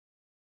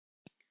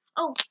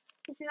Oh,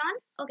 is it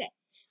on? Okay.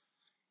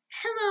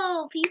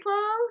 Hello, people.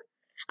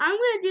 I'm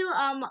gonna do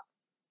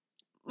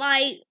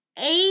my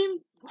A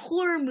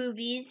horror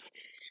movies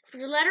for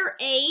the letter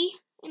A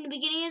in the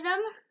beginning of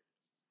them,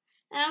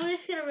 and I'm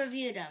just gonna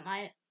review them.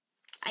 I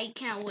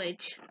can't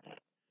wait.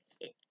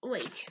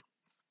 Wait,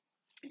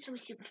 it's gonna be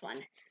super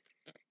fun.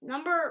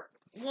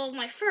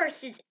 My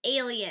first is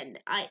Alien.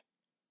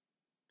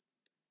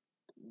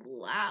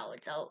 Wow,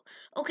 it's all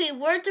okay.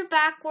 Words are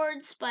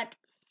backwards, but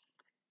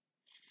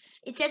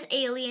it says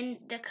Alien,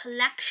 the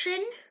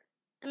collection.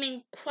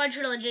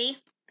 Quadrilogy.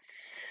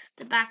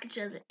 The back it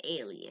shows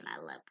Alien. I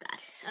love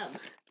that.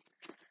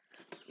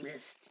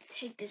 Let's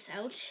take this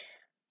out.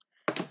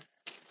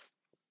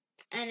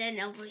 And then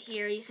over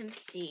here you can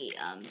see,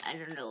 I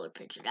don't know what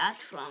picture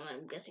that's from.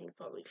 I'm guessing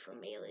probably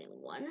from Alien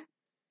 1.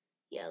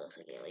 Yeah, it looks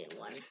like Alien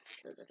 1.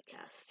 Those are the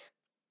cast.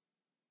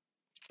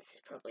 This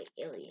is probably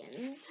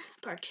Aliens,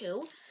 part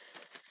 2.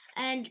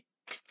 And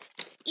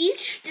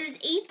there's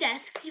 8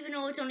 desks, even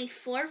though it's only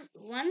 4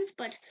 ones,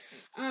 but,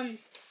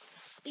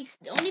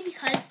 only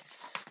because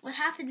what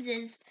happens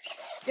is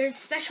there's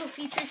special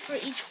features for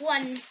each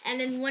one, and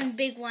then one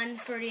big one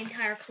for the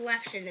entire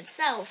collection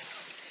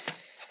itself.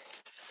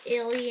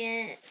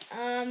 Alien,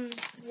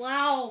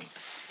 wow,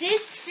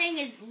 this thing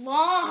is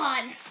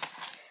long.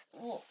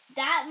 Well,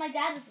 my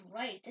dad was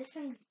right. This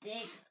thing's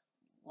big.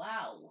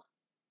 Wow.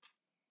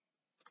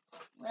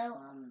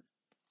 Well,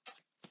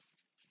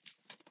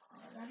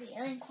 is that the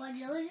Alien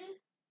Quadrilogy?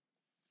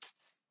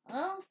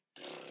 Well,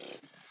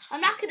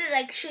 I'm not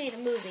gonna show you the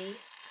movie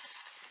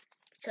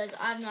because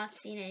I've not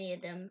seen any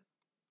of them.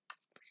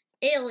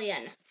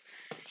 Alien.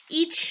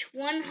 Each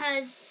one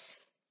has.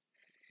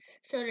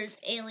 So there's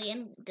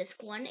Alien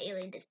Disc 1,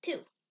 Alien Disc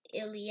 2.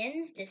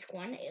 Aliens Disc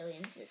 1,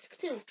 Aliens Disc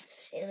 2.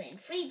 Alien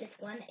 3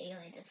 Disc 1,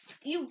 Alien Disc...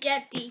 You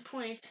get the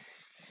point.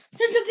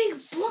 There's a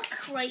big book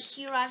right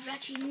here I've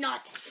actually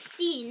not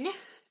seen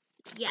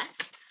yet.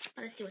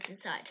 Let's see what's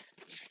inside.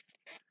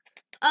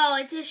 Oh,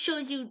 it just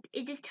shows you,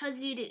 it just tells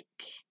you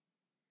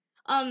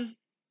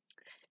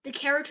the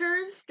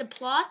characters, the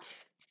plot.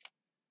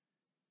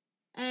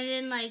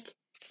 And then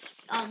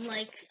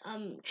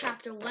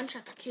chapter 1,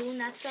 chapter 2 and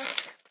that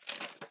stuff.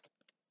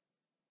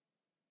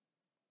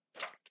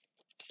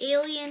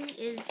 Alien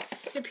is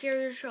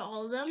superior to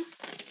all of them,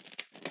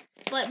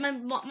 but my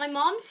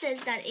mom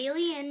says that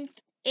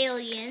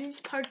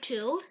Aliens Part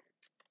 2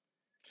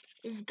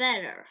 is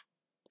better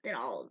than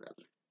all of them,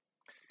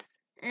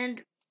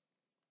 and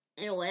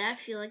in a way I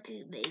feel like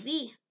it may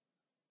be.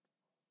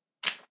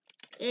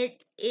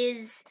 It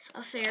is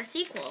a fair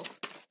sequel.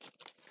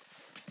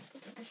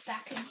 Put this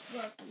back in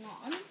where it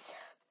belongs,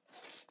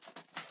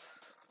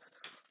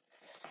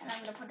 and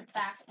I'm gonna put it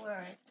back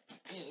where it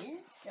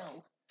is.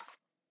 So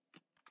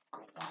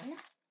 1,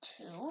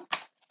 2,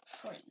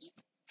 3.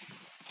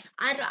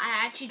 I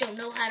actually don't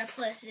know how to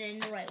put it in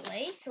the right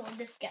way, so I'm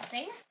just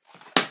guessing.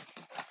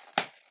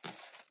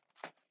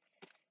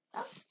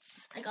 Oh,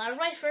 I got it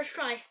right first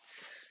try.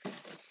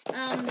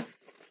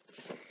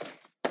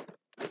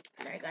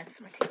 Sorry guys,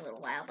 this might take a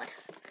little while, but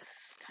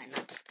try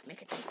not to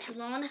make it take too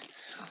long. I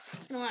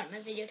don't want my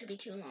video to be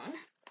too long.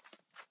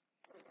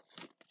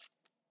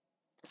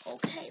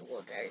 Okay,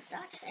 well there's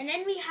that. And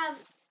then we have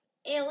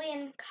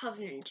Alien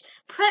Covenant.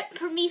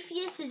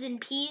 Prometheus is in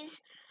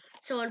P's,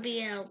 so it'll be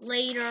in a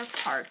later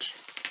part.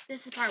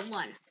 This is part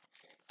 1.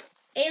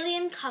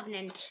 Alien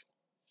Covenant.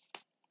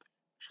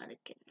 Try to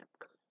get it up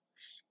close.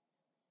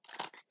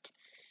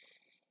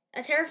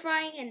 A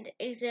terrifying and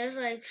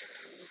exaggerated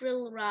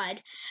thrill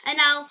ride. And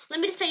now, let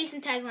me just tell you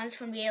some taglines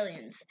from the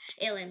Aliens.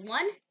 Alien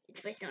 1,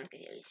 it's based on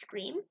video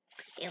Scream.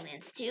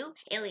 Aliens 2,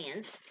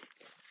 Aliens.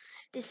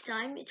 This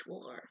time, it's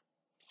war.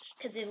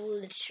 Because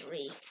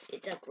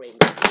it's a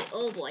great movie.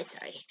 Oh boy,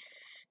 sorry.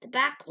 The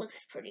back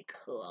looks pretty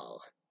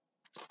cool.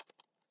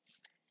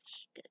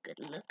 Get a good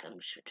look. I'm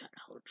just trying to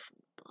hold it from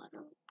the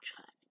bottom.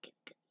 Try to get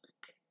a good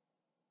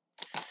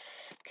look.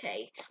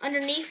 Okay.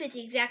 Underneath, it's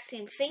the exact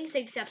same things,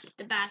 except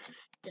the back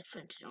is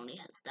different. It only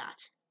has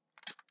that.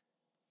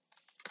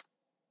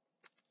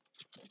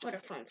 But the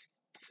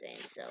front's the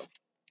same, so.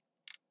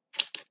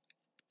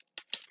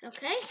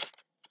 Okay.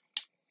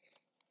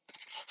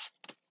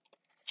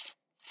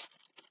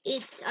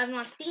 I've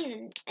not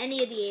seen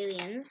any of the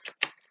Aliens.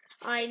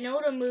 I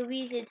know the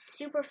movies, it's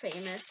super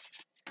famous.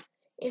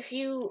 If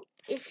you're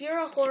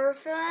a horror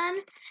fan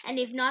and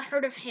you've not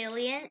heard of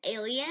Alien,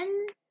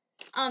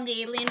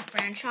 the Alien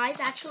franchise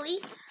actually,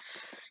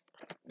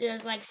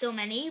 there's so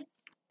many.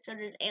 So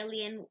there's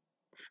Alien,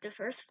 the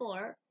first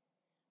 4,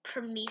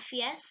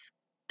 Prometheus,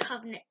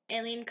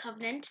 Alien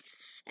Covenant,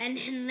 and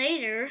then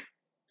later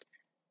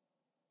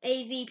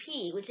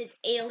AVP, which is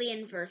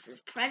Alien versus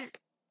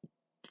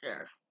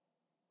Predator.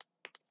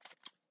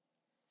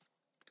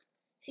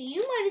 So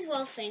you might as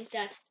well think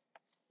that,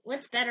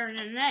 what's better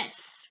than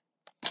this?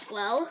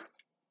 Well,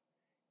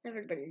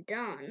 never been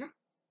done.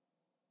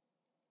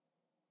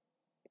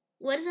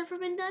 What has ever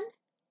been done?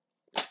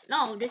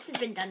 No, this has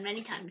been done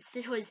many times.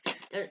 There's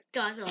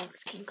Godzilla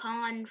vs. King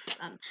Kong,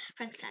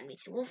 Frankenstein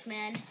meets the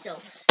Wolfman. So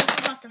this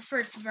is not the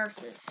first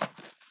versus.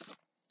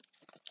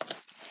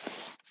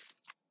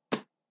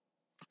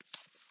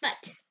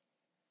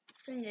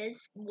 thing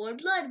is more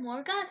blood,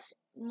 more guts,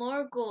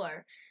 more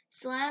gore,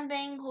 slam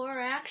bang horror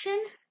action,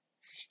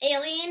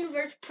 Alien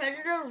vs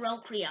Predator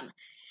Requiem.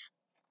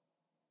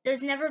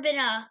 There's never been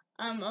a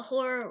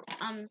horror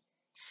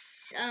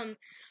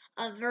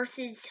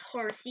versus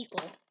horror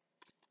sequel.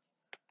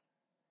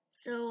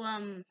 So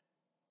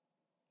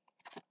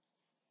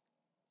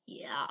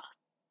yeah.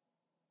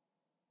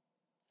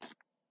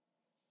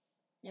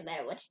 No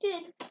matter what you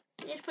did,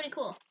 it's pretty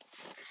cool.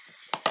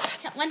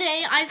 One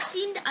day I've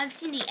seen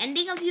the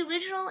ending of the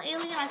original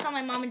Alien. I saw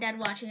my mom and dad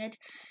watching it.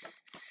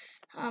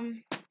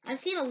 I've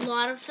seen a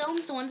lot of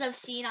films. The ones I've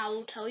seen, I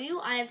will tell you.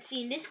 I have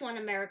seen this one,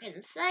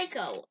 American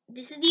Psycho.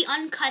 This is the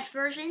uncut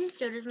version,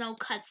 so there's no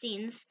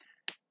cutscenes.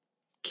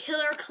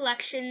 Killer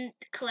Collection,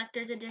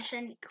 Collector's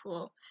Edition.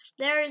 Cool.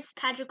 There's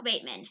Patrick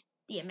Bateman,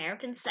 the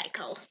American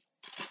Psycho.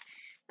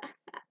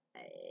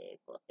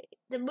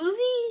 The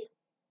movie...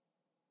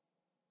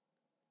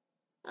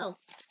 Oh,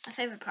 my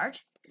favorite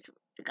part is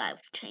the guy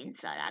with the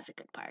chainsaw. That's a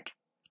good part.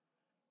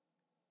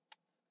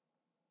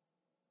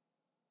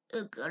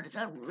 Oh god, is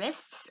that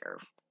wrists or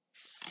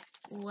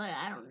what?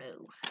 I don't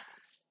know.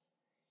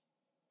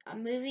 A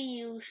movie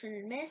you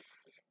shouldn't miss.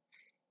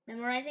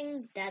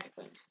 Memorizing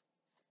Dazzling.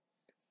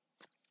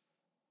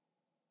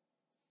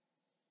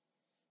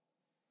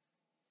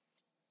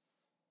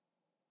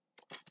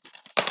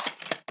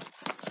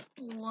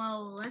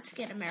 Whoa, let's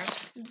get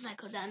American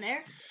Psycho down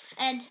there.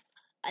 And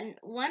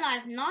one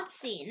I've not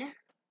seen.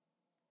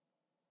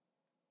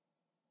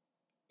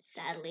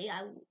 Sadly,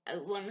 I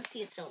want to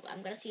see it, so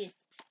I'm gonna see it.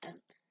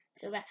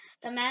 So bad.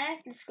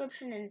 Thematic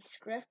description and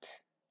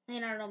script.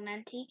 Leonardo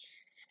Menti.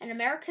 An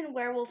American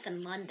Werewolf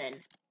in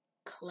London.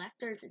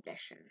 Collector's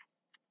Edition.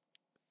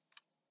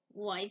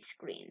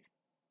 Widescreen.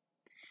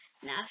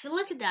 Now, if you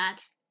look at that,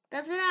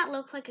 doesn't that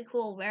look like a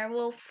cool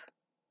werewolf?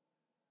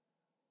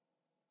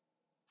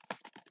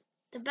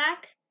 The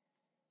back,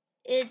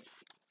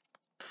 it's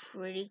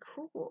pretty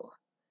cool.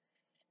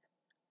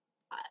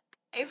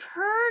 I've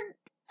heard.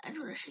 I just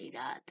want to show you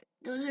that.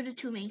 Those are the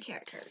two main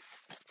characters.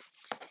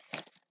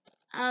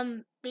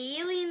 The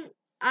alien.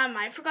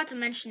 I forgot to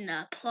mention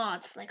the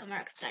plots, like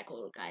American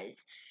Psycho,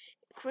 guys.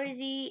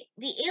 Crazy.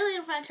 The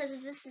Alien franchise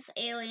is this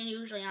alien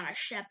usually on a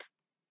ship,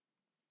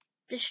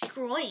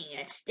 destroying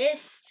it.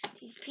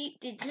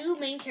 The two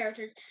main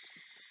characters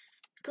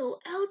go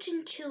out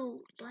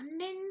into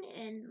London,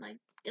 and like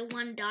the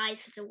one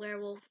dies with a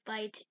werewolf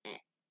bite,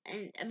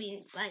 and I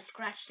mean, by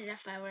scratched to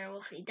death by a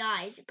werewolf, he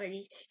dies. But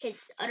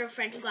his other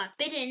friend who got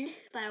bitten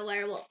by a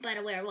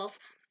werewolf,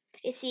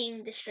 is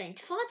seeing the strange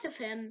thoughts of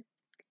him,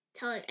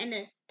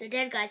 and the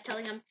dead guy's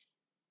telling him,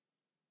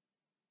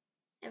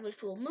 every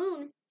full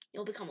moon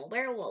you'll become a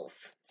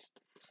werewolf.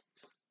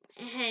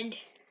 And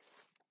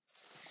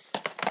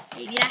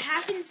maybe that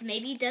happens,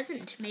 maybe it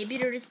doesn't. Maybe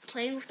they're just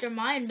playing with their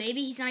mind.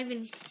 Maybe he's not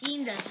even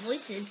seeing the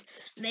voices.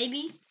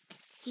 Maybe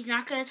he's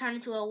not going to turn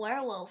into a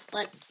werewolf,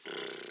 but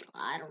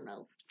I don't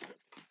know.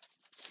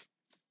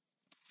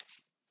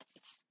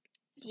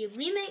 The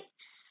remake,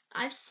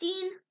 I've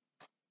seen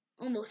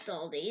almost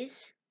all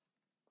these.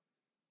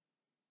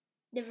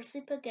 Never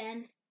Sleep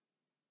Again.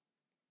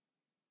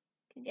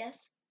 I guess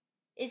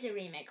it's a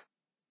remake.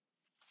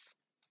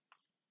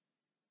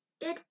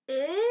 It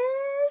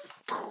is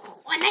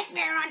A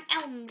Nightmare on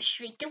Elm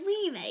Street, the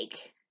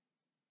remake.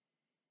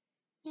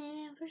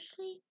 Never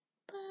Sleep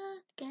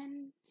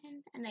Again.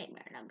 A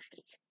Nightmare on Elm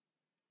Street.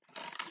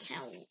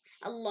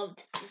 I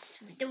loved this.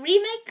 The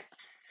remake,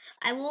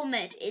 I will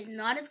admit, is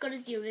not as good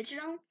as the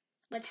original,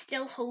 but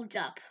still holds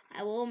up.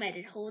 I will admit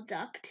it holds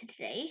up to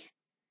today.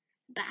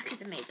 Back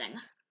is amazing.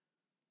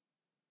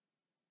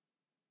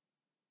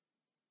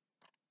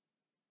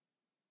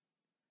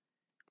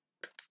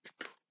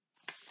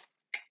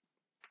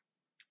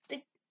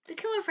 The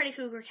killer Freddy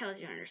Krueger kills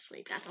you in your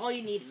sleep. That's all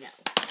you need to know.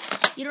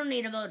 You don't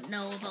need to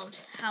know about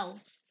how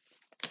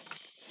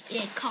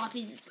it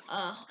copies.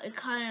 It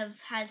kind of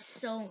has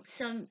so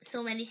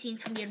many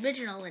scenes from the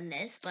original in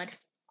this, but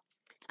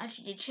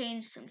actually they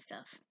changed some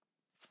stuff.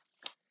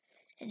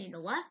 And you know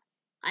what?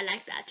 I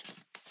like that.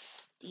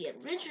 The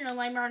original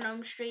Nightmare on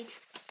Elm Street,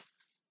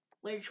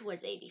 which was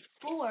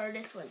 84.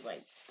 This was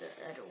like, the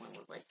other one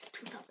was like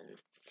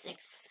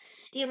 2006.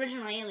 The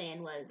original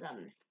Alien was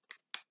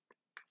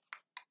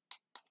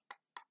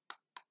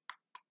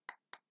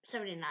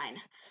 79,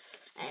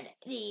 and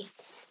the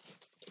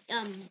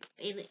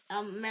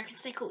American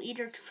Psycho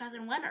either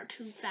 2001 or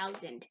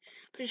 2000.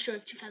 Pretty sure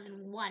it's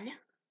 2001.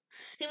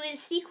 They made a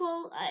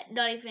sequel.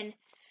 Not even.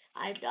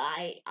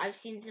 I've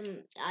seen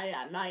some.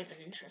 I'm not even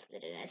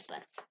interested in it,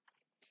 but.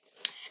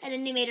 And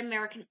then they made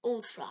American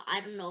Ultra. I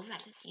don't know if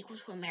that's a sequel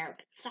to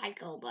American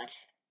Psycho, but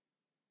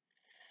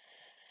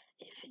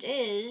if it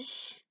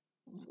is,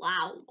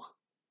 wow.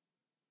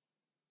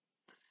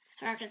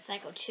 American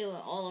Psycho 2,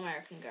 All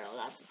American Girl.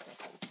 That's the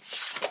sequel.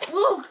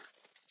 Woo!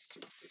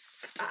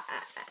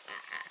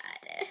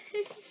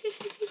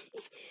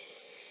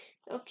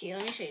 Okay,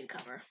 let me show you the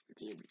cover.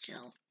 The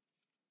original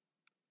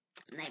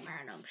Nightmare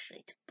on Elm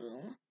Street.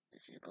 Boom.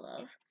 This is a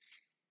glove.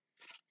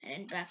 And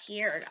then back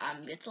here,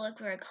 you have to look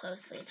very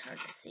closely. It's hard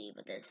to see,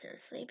 but they're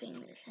sleeping.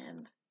 There's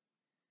him.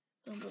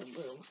 Boom, boom,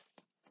 boom.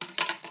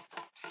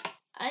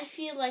 I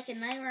feel like a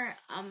Nightmare,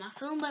 a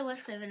film by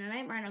Wes Craven, A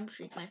Nightmare on Elm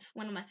Street is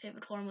one of my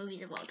favorite horror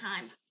movies of all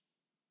time.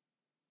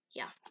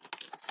 Yeah.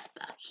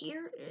 Back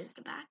here is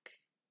the back.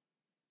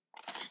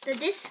 The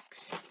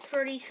discs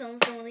for these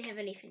films don't really have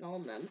anything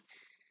on them.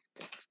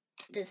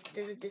 There's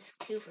a disc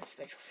 2 for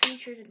special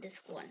features and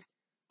disc 1.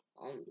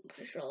 I'm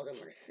pretty sure all of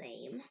them are the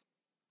same.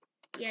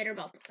 Yeah, they're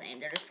about the same.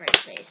 They're just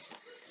Freddy's face.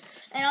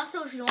 And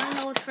also, if you want to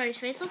know what Freddy's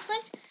face looks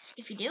like,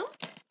 if you do,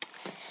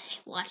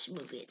 watch the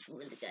movie. It's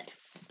really good.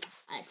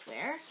 I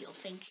swear,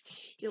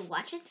 you'll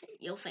watch it,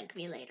 you'll thank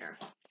me later.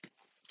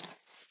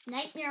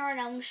 Nightmare on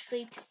Elm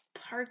Street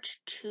Part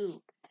 2.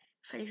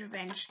 Freddy's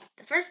Revenge.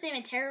 The First Name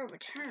in Terror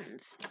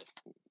returns.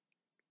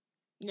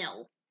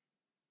 No,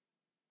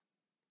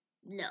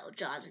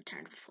 Jaws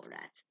returned before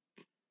that.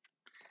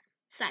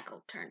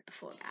 Psycho turned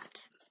before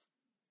that.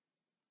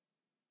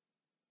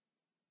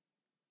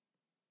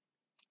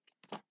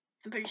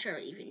 I'm pretty sure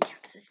even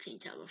Texas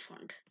Chainsaw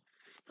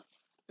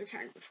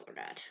returned before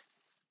that.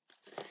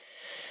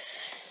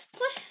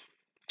 But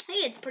hey,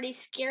 it's a pretty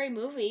scary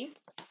movie.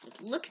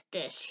 Look at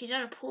this. He's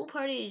at a pool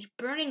party. He's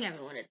burning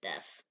everyone to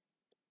death.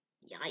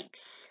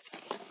 Yikes!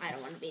 I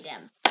don't want to be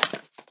them.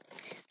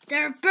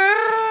 They're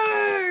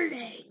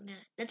burning.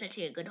 That's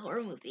actually a good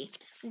horror movie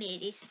from the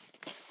 80s.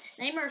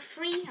 Nightmare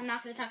 3. I'm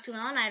not going to talk too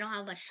long. I don't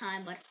have much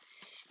time, but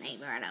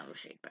Nightmare on Elm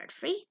Street Part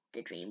 3.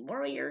 The Dream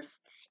Warriors.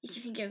 If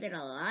you think you're getting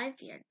alive,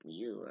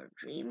 you are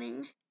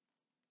dreaming.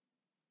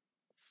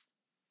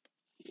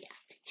 Yeah.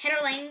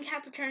 Heather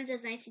Langenkamp returns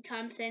as Nancy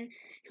Thompson,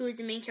 who is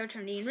the main character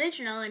in the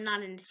original and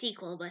not in the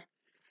sequel, but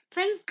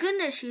thank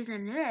goodness she's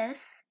in this.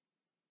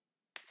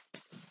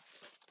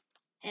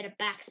 And the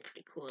back's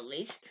pretty cool, at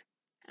least.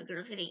 A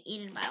girl's getting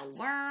eaten by a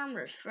worm.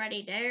 There's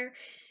Freddy there.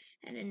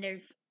 And then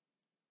there's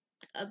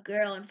a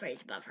girl and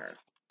Freddy's above her.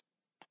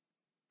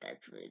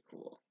 That's really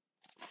cool.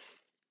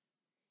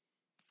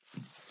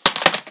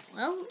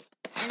 Well,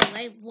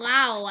 anyway,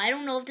 wow. I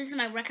don't know if this is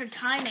my record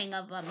timing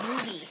of a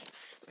movie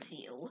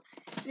review.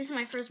 This is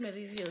my first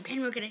movie review.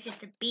 Then we're going to get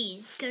to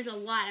Bees. There's a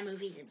lot of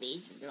movies in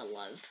Bees you're going to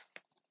love.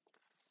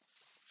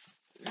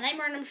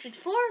 Nightmare on Elm Street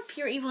 4.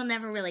 Pure Evil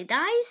Never Really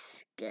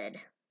Dies. Good.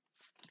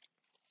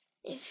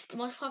 If the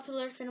most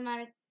popular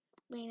cinematic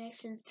maniac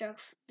since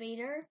Darth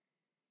Vader.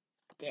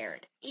 There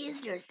it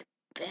is. There's the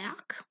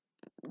back.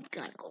 I'm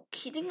gonna go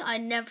kidding. I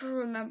never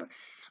remember.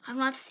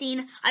 I've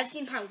seen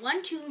part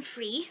 1, 2, and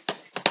 3.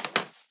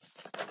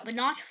 But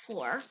not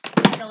 4.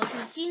 So if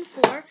you've seen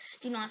 4,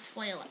 do not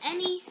spoil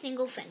any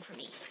single thing for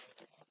me.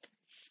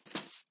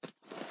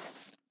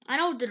 I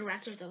know the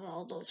directors of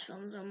all those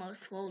films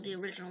almost. Well, the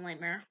original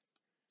Nightmare.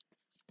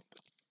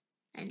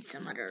 And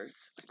some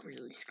others. Like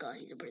Ridley Scott,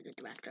 he's a pretty good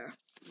director.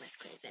 Wes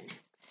Craven.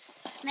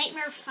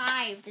 Nightmare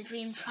 5, The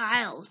Dream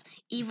Trials.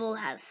 Evil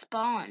Has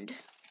Spawned.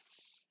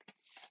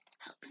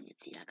 I hope you can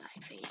see that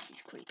guy's face.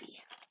 He's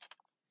creepy.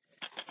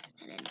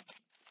 And then, do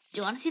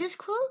you want to see this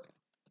quote?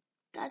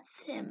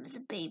 That's him as a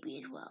baby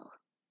as well.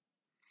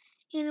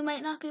 You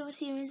might not be able to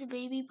see him as a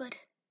baby, but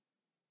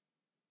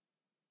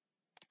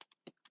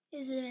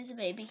is him as a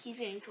baby. He's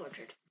getting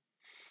tortured.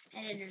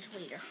 And then there's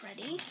Waiter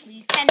Freddy.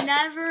 You can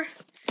never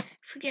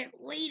forget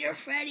Waiter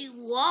Freddy.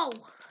 Whoa.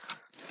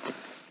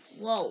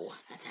 Whoa,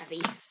 that's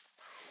heavy.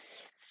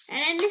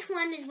 And then this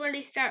one is where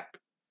they start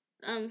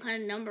kind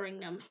of numbering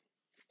them.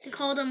 They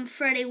call them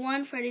Freddy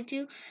 1, Freddy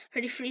 2,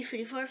 Freddy 3,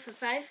 Freddy 4, Freddy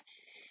 5,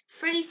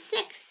 Freddy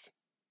 6.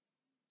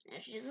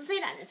 And she doesn't say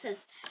that. It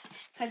says,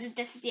 because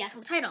this is the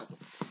actual title.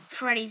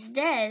 Freddy's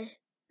Dead,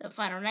 The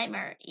Final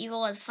Nightmare.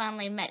 Evil has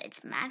finally met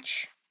its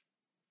match.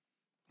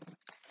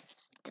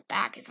 The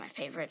back is my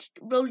favorite.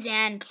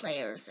 Roseanne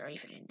players are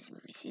even in this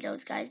movie. See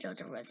those guys? Those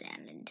are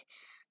Roseanne and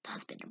the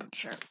husband, I'm pretty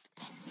sure.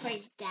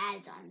 Freddy's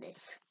dad's on this.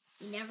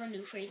 We never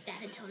knew Freddy's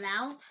dad until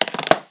now.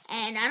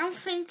 And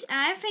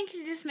I think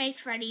this makes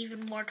Freddy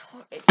even more,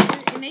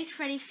 it makes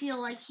Freddy feel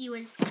like he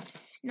was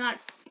not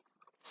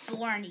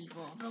born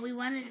evil, but we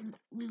want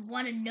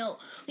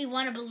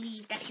to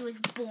believe that he was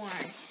born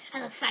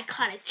as a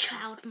psychotic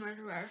child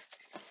murderer.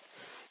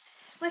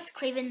 Wes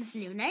Craven's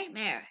new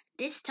nightmare.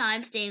 This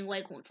time, staying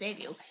awake won't save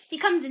you. He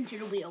comes into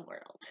the real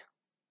world.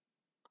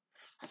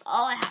 That's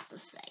all I have to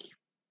say.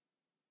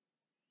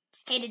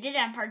 Hey, they did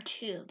it on part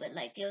 2, but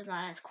like it was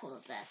not as cool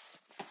as this.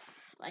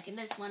 Like in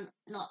this one,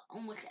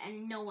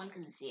 and no one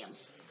can see him.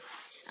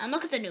 And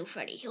look at the new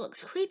Freddy. He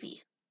looks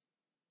creepy.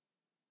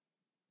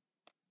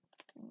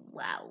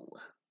 Wow.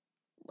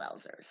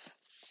 Wowzers.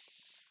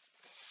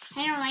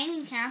 Heather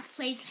Langenkamp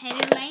plays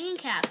Heather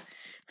Langenkamp.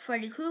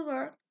 Freddy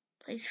Krueger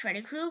plays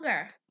Freddy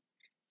Krueger.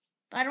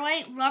 By the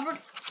way, Robert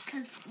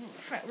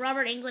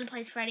Englund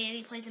plays Freddy, and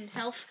he plays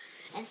himself,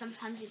 and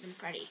sometimes even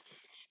Freddy.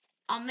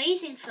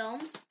 Amazing film.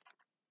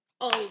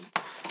 Oh,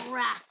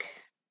 crack.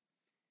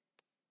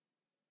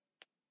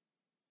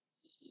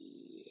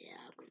 Yeah,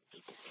 I'm gonna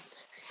need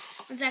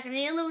that. 1 second, I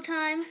need a little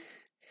time.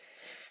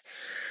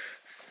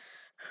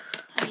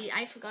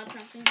 I forgot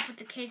something. Put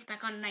the case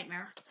back on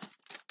Nightmare.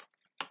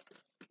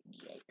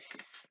 Yikes.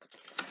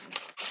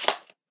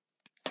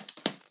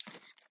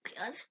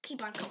 let's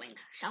keep on going,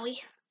 shall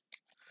we?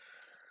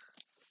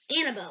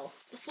 Annabelle.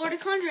 Before The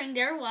Conjuring,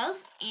 there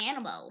was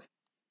Annabelle.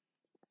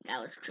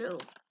 That was true.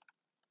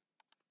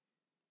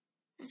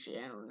 Actually,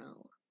 I don't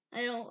know.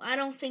 I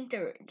don't think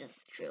this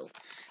is true.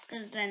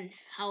 Because then,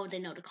 how would they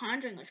know The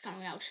Conjuring was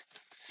coming out?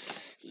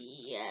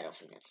 Yeah, I don't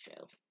think that's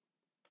true.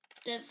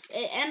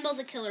 Annabelle's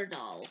a killer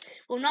doll.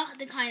 Well, not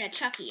the kind that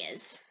Chucky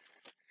is.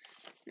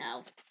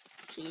 No.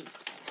 She's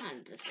just kind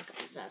of just like a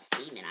possessed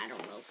demon. I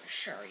don't know for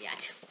sure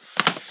yet.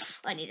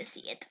 I need to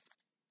see it.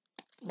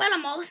 But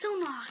I'm also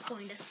not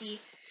going to see...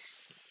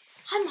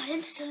 I'm not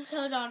into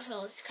killer doll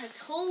films because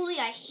holy,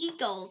 I hate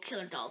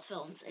killer doll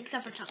films.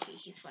 Except for Chucky,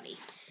 he's funny.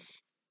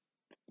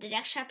 The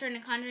next chapter in the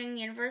Conjuring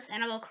universe,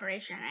 Annabelle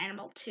Creation,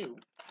 Annabelle 2.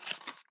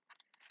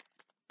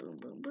 Boom,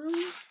 boom, boom.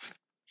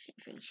 Shame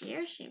things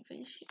here, shame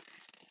things here.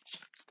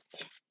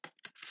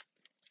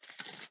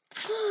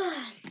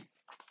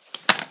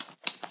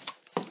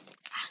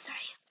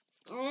 Sorry.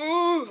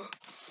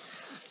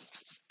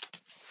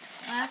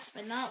 Last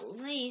but not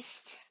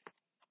least.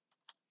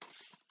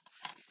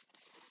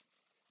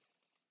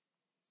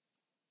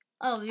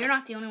 Oh, you're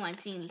not the only one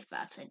seeing these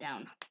upside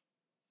down.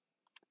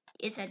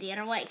 It's at the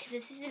other way, because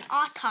this is an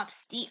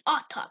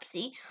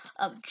autopsy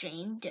of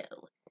Jane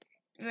Doe.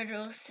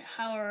 Rose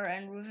Hauer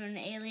and Reuben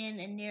Alien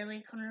and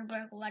nearly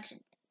Cronenberg watch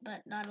it,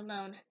 but not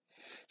alone.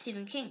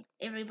 Stephen King.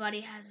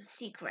 Everybody has a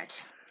secret.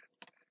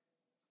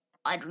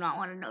 I do not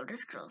want to know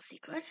this girl's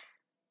secret.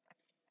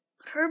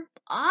 Her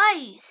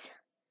eyes.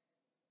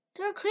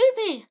 They're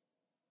creepy.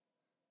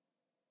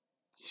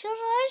 You sure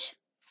eyes?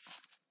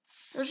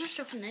 Those are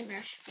stuff in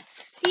nightmares.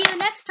 See you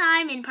next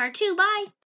time in part 2. Bye.